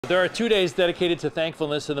There are 2 days dedicated to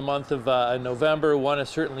thankfulness in the month of November. One is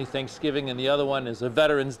certainly Thanksgiving, and the other one is a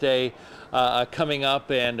Veterans Day coming up,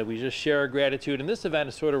 and we just share our gratitude. And this event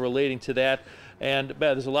is sort of relating to that. And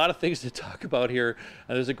there's a lot of things to talk about here.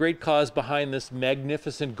 And there's a great cause behind this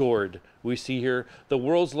magnificent gourd we see here. The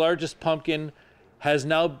world's largest pumpkin has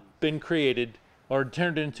now been created, or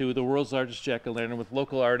turned into the world's largest jack-o'-lantern with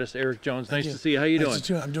local artist Eric Jones. Nice to see you. How you doing?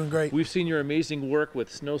 I'm doing great. We've seen your amazing work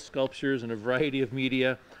with snow sculptures and a variety of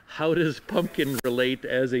media. How does pumpkin relate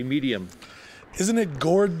as a medium? Isn't it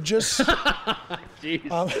gorgeous?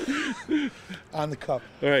 Jeez. On the cup.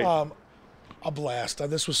 All right. A blast.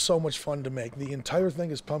 This was so much fun to make. The entire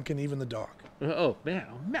thing is pumpkin, even the dog. Oh, man.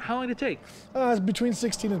 How long did it take? It's between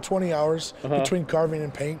 16 and 20 hours between carving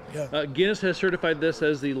and paint. Yeah. Guinness has certified this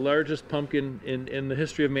as the largest pumpkin in the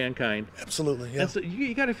history of mankind. Absolutely, yeah. And so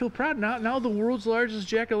you got to feel proud. Now the world's largest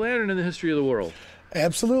jack-o'-lantern in the history of the world.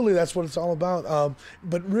 Absolutely. That's what it's all about.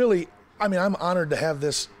 But really, I mean, I'm honored to have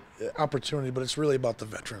this opportunity, but it's really about the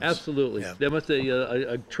veterans. Absolutely. Yeah. There must be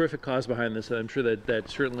a terrific cause behind this, and I'm sure that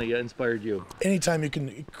certainly inspired you. Anytime you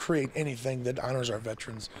can create anything that honors our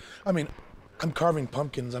veterans. I mean, I'm carving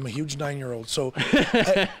pumpkins. I'm a huge 9-year-old. So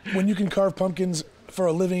when you can carve pumpkins for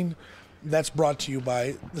a living, that's brought to you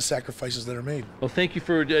by the sacrifices that are made. Well, thank you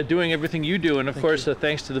for doing everything you do, and of course,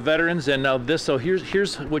 thanks to the veterans. And now this. So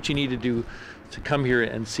here's what you need to do to come here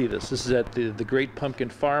and see this. This is at the Great Pumpkin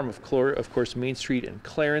Farm of course, Main Street in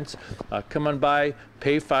Clarence. Come on by,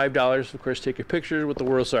 pay $5. Of course, take a picture with the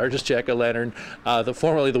world's largest jack-o'-lantern,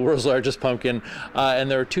 formerly the world's largest pumpkin. And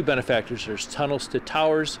there are two benefactors. There's Tunnels to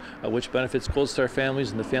Towers, which benefits Gold Star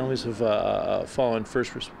families and the families of fallen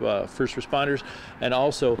first responders, and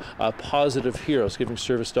also Positive Heroes, giving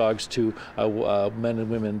service dogs to men and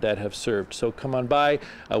women that have served. So come on by.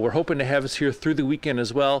 We're hoping to have us here through the weekend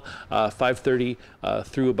as well, 5:30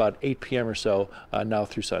 through about 8 p.m. or so, now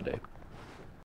through Sunday.